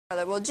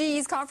Well,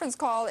 GE's conference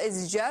call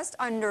is just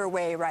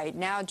underway right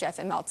now. Jeff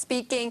Immelt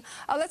speaking.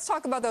 Let's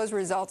talk about those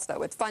results, though,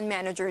 with fund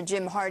manager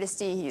Jim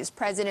Hardesty. He is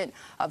president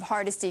of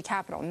Hardesty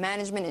Capital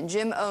Management, and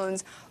Jim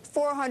owns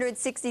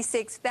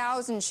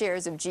 466,000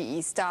 shares of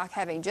GE stock,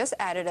 having just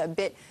added a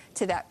bit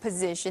to that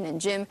position.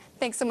 And Jim,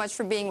 thanks so much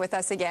for being with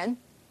us again.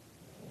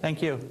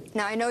 Thank you.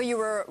 Now, I know you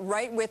were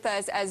right with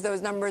us as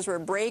those numbers were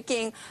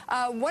breaking.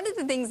 One of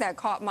the things that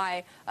caught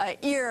my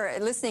ear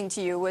listening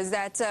to you was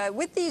that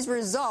with these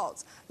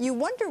results, you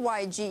wonder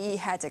why GE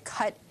had to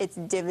cut its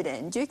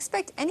dividend. Do you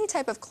expect any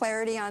type of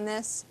clarity on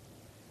this?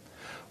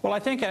 Well, I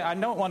think I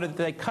don't want that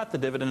they cut the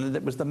dividend.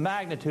 It was the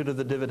magnitude of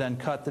the dividend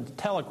cut that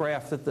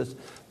telegraphed that the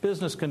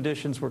business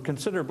conditions were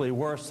considerably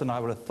worse than I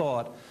would have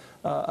thought.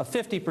 A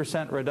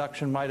 50%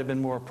 reduction might have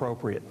been more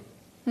appropriate.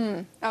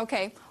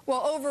 Okay.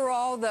 Well,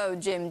 overall, though,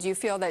 Jim, do you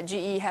feel that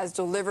GE has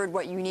delivered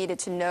what you needed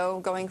to know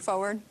going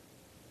forward?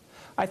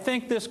 I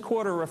think this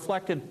quarter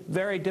reflected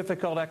very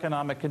difficult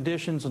economic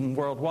conditions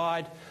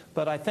worldwide,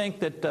 but I think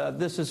that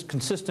this is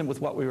consistent with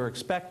what we were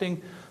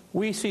expecting.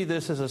 We see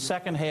this as a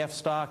second-half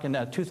stock and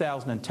a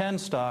 2010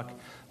 stock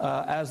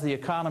as the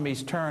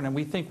economies turn, and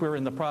we think we're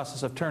in the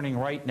process of turning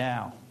right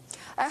now.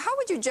 How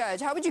would you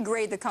judge, how would you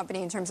grade the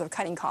company in terms of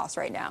cutting costs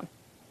right now?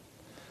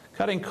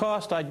 Cutting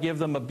cost, I'd give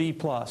them a B+.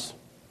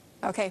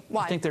 Okay,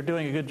 why? I think they're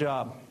doing a good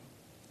job.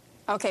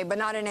 Okay, but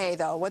not an A,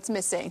 though. What's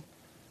missing?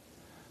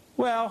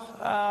 Well,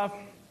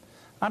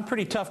 I'm a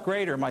pretty tough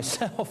grader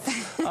myself.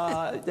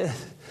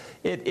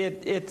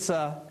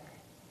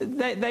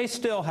 They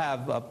still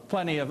have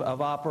plenty of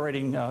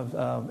operating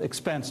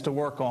expense to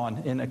work on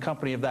in a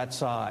company of that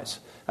size.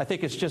 I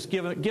think it's just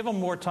give them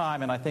more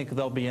time, and I think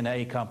they'll be an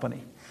A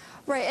company.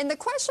 Right, and the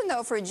question,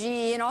 though, for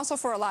GE and also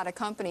for a lot of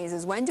companies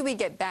is when do we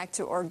get back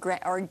to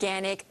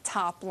organic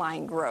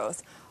top-line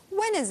growth?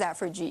 When is that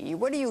for GE?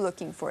 What are you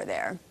looking for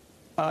there?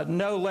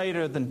 No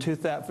later than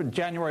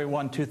January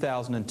 1,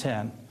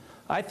 2010.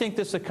 I think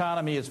this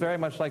economy is very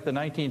much like the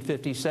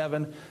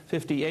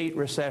 1957-58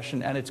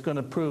 recession, and it's going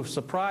to prove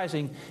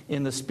surprising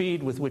in the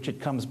speed with which it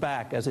comes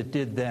back, as it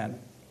did then.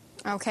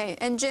 Okay.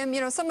 And, Jim,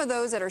 you know, some of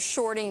those that are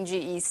shorting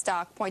GE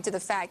stock point to the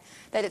fact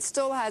that it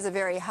still has a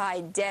very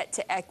high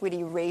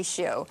debt-to-equity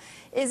ratio.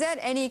 Is that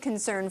any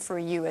concern for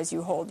you as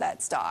you hold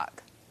that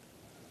stock?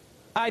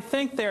 I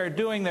think they're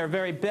doing their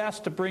very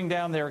best to bring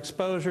down their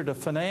exposure to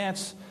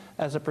finance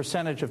as a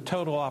percentage of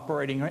total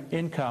operating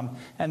income,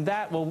 and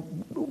that will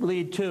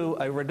lead to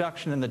a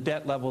reduction in the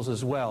debt levels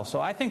as well. So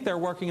I think they're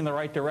working in the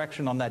right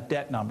direction on that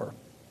debt number.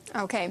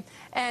 Okay.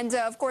 And,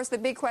 of course, the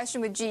big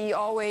question with GE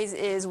always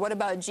is what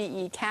about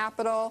GE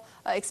Capital,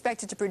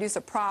 expected to produce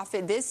a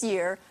profit this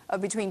year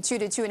of between $2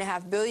 to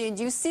 $2.5 billion.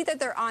 Do you see that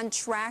they're on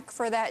track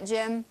for that,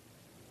 Jim?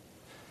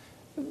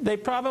 They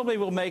probably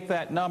will make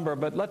that number,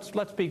 but let's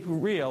be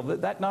real.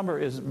 That number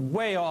is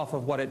way off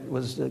of what it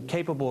was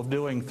capable of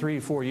doing 3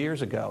 or 4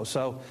 years ago.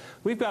 So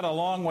we've got a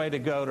long way to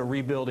go to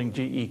rebuilding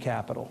GE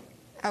Capital.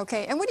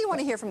 Okay. And what do you want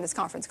to hear from this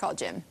conference call,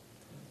 Jim?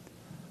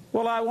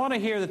 Well, I want to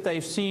hear that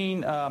they've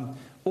seen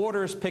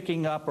orders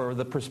picking up, or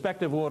the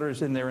prospective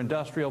orders in their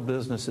industrial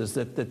businesses,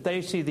 that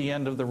they see the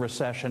end of the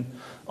recession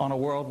on a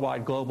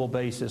worldwide global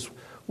basis.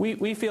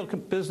 We feel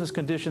business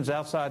conditions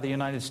outside the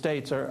United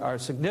States are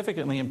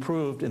significantly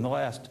improved in the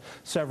last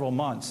several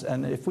months,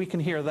 and if we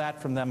can hear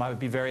that from them, I would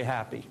be very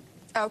happy.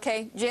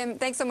 Okay, Jim,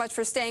 thanks so much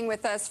for staying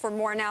with us for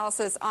more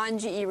analysis on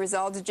GE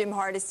results. Jim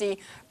Hardesty,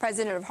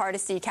 president of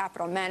Hardesty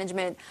Capital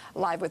Management,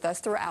 live with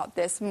us throughout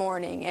this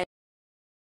morning.